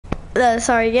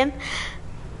Sorry again.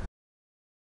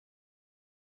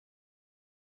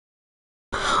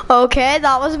 Okay,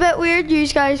 that was a bit weird. You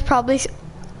guys probably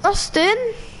just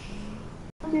in.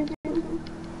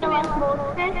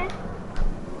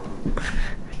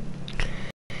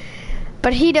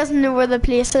 But he doesn't know where the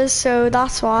place is, so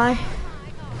that's why.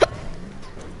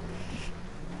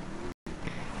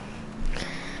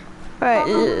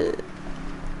 Right,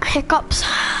 hiccups.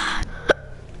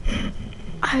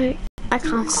 I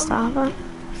can't stop it.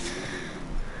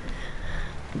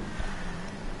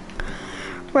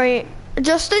 Right,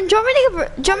 Justin, do you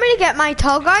want me to get my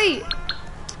tug out?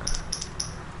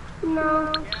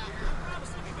 No.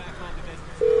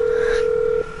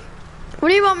 What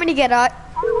do you want me to get out?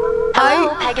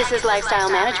 Hello, Pegasus Lifestyle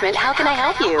Management. How can I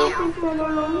help you?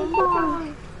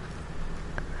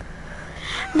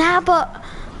 Nah, but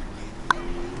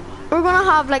we're gonna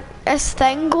have like this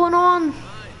thing going on.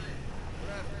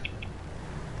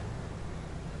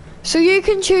 So you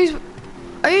can choose.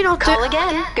 Are you not Call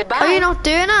again. Goodbye. Are you not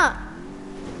doing it?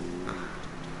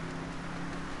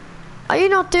 Are you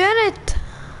not doing it?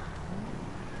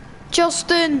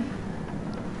 Justin.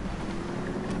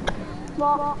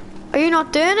 What? Are you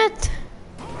not doing it?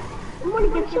 I'm gonna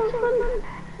get something.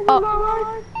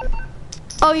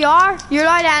 Oh, you are? You're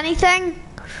allowed anything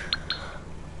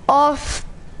off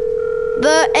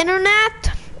the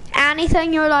internet?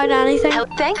 Anything, you're allowed anything?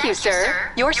 Thank you,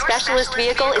 sir. Your specialist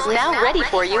vehicle is now ready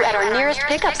for you at our nearest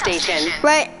pickup station.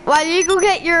 Right, while you go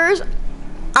get yours,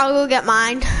 I'll go get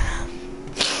mine.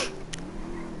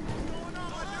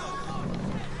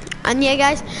 And yeah,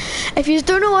 guys, if you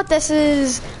don't know what this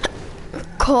is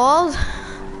called,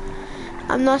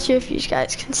 I'm not sure if you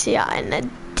guys can see it in the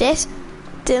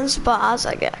distance, but as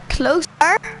I get closer,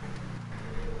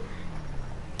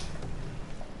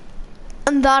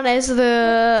 and that is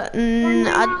the.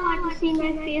 I don't like to see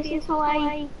my face, so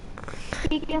I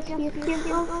take your face.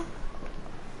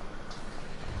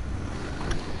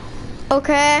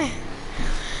 Okay,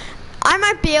 I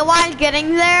might be a while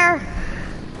getting there.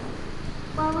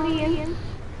 What are you?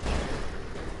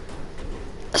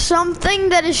 Something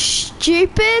that is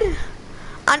stupid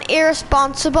and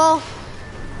irresponsible.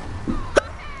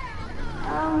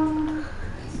 I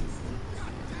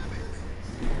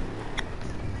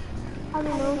don't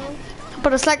know.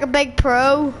 But it's like a big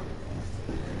pro.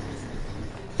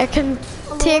 It can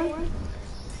take.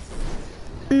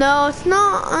 No, it's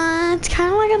not. It's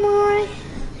kind of like an Lorry.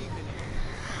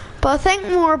 But I think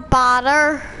more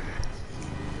better.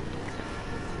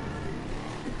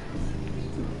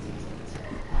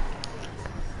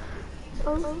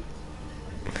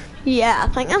 Yeah, I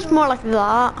think it's more like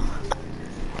that.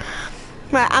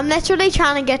 Right, I'm literally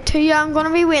trying to get to you. I'm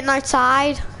gonna be waiting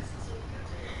outside.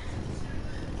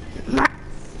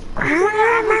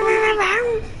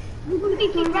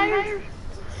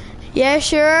 Yeah,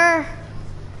 sure.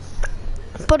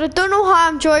 But I don't know how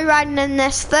I'm joyriding in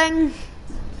this thing.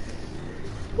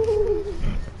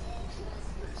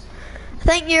 I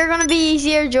think you're gonna be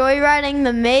easier joyriding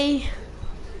than me.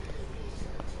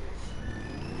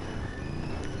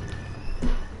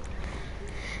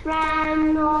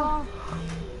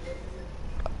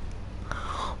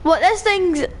 Well, this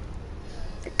thing's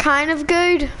kind of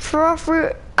good for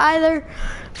either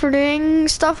for doing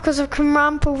stuff because it can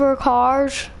ramp over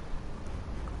cars.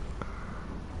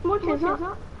 What is it?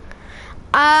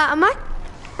 I'm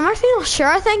actually not sure.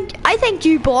 I think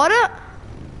you bought it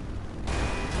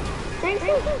Thank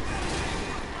you.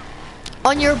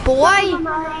 on your boy.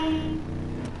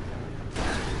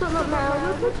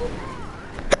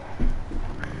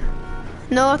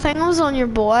 No, I think it was on your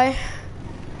boy.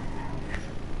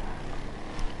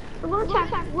 I'm gonna check.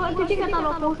 What did you get that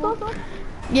off Warsaw?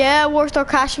 Yeah, Warsaw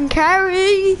Cash and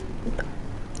Carry.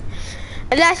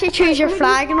 Unless you choose your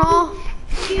flag and all.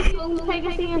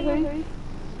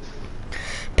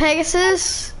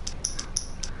 Pegasus.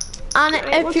 And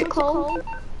if What's you it called?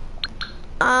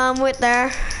 wait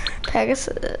there.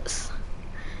 Pegasus.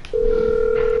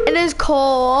 It is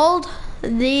called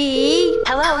the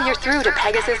Hello, you're through to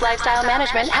Pegasus Lifestyle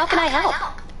Management. How can I help?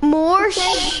 Morse.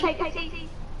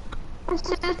 It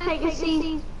says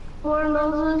Pegasus, four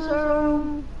noses, or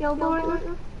yellow.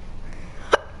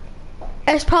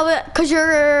 It's probably because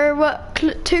you're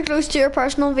too close to your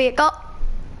personal vehicle.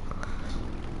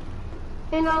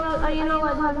 You know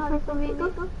what have a personal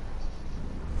vehicle?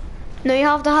 No, you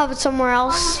have to have it somewhere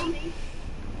else.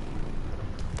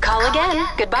 Call again.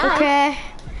 Goodbye. Okay.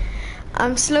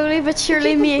 I'm slowly but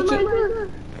surely making.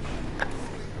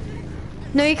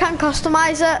 No, you can't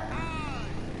customize it.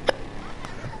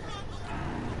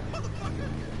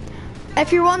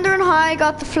 If you're wondering how I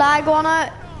got the flag on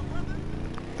it,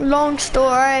 Long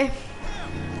story.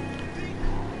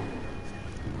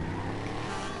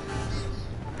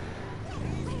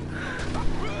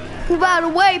 Move out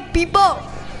of the way, people.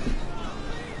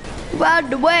 Move out of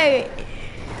the way.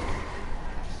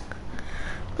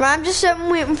 I'm just sitting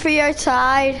waiting for you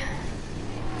outside.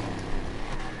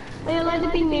 Are you allowed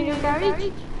to be near your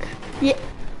garage? Yeah.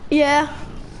 Yeah.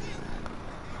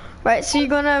 Right, so you're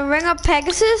gonna ring up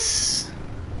Pegasus?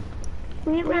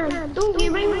 Wait, man. Don't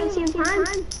you ring at the same time.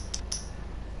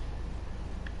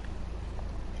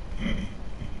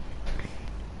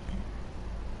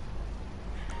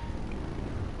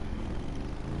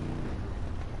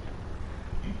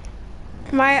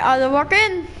 Right, are they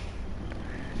working?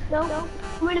 No.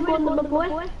 I'm gonna go to the boy.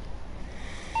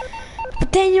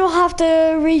 But then you'll have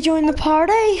to rejoin the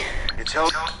party. Intel.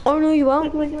 Oh no, you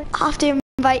won't. I'll have to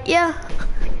invite you.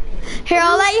 Here,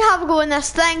 I'll let you have a go in this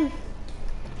thing.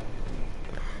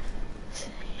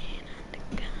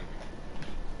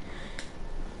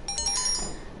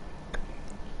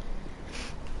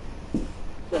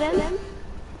 Get in.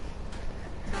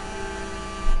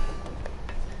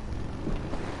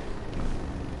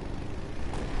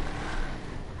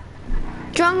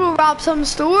 Do you want to go rob some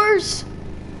stores?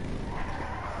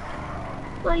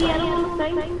 Oh yeah, I don't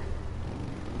want to think.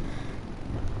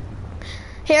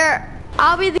 Here,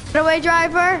 I'll be the getaway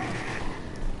driver.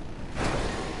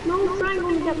 No, I'm trying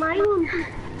to get my one.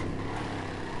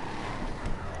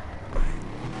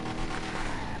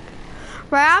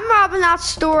 Right, I'm robbing that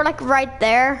store like right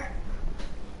there.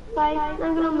 Bye. I'm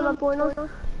going to the boy now.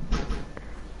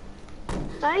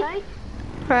 Bye.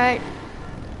 Right.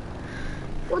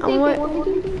 What And do what- you want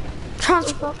to do?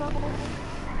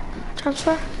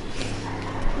 Transfer.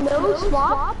 No,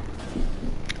 swap.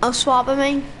 I'll swap, I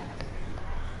mean.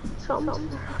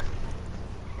 Something.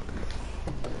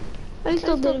 I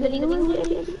still did a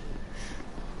video.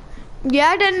 Yeah,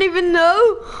 I didn't even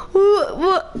know.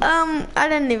 I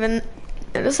didn't even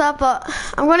notice that, but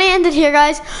I'm gonna end it here,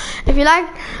 guys. If you like,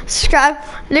 subscribe,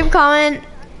 leave a comment,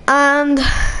 and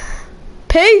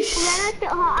peace. I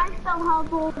still have